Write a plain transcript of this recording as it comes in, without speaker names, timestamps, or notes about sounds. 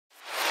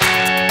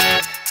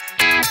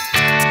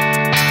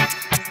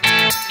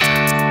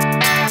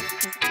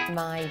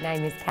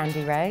name is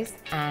Candy Rose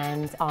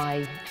and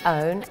I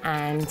own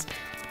and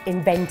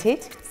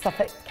invented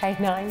Suffolk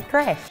Canine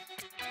Creche.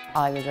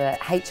 I was a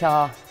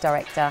HR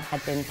director,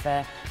 had been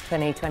for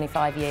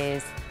 20-25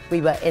 years.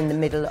 We were in the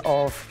middle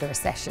of the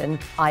recession.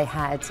 I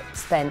had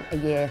spent a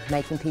year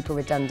making people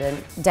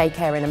redundant.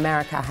 Daycare in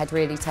America had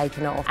really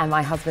taken off, and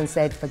my husband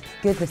said, for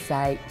goodness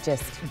sake,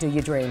 just do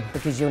your dream,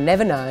 because you'll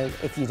never know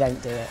if you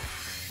don't do it.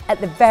 At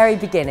the very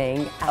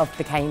beginning of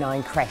the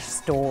Canine Creche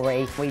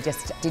story, we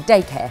just did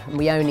daycare, and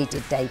we only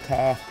did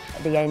daycare.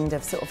 At the end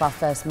of sort of our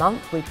first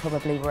month, we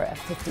probably were at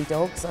 50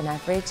 dogs on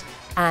average,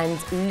 and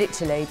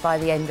literally by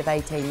the end of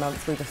 18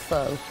 months, we were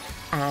full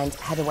and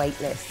had a wait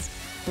list.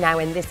 Now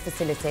in this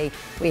facility,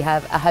 we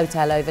have a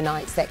hotel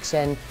overnight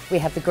section, we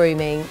have the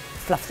grooming,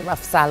 fluff the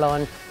ruff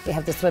salon, we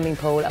have the swimming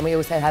pool, and we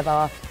also have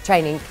our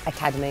training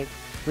academy.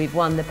 We've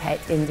won the Pet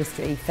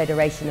Industry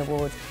Federation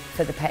Award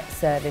for the Pet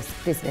Service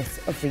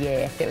Business of the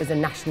Year. It was a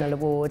national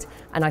award,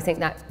 and I think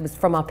that was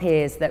from our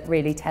peers that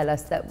really tell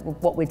us that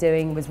what we're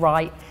doing was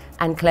right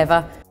and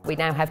clever. We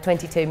now have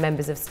 22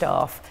 members of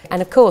staff, and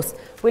of course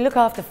we look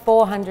after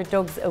 400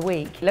 dogs a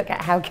week. Look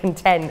at how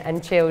content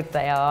and chilled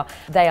they are.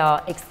 They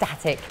are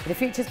ecstatic. The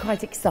future's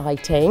quite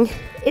exciting,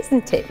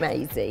 isn't it,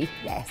 Maisie?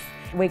 Yes.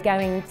 We're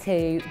going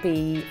to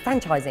be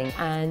franchising,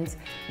 and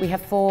we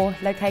have 4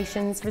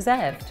 locations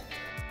reserved.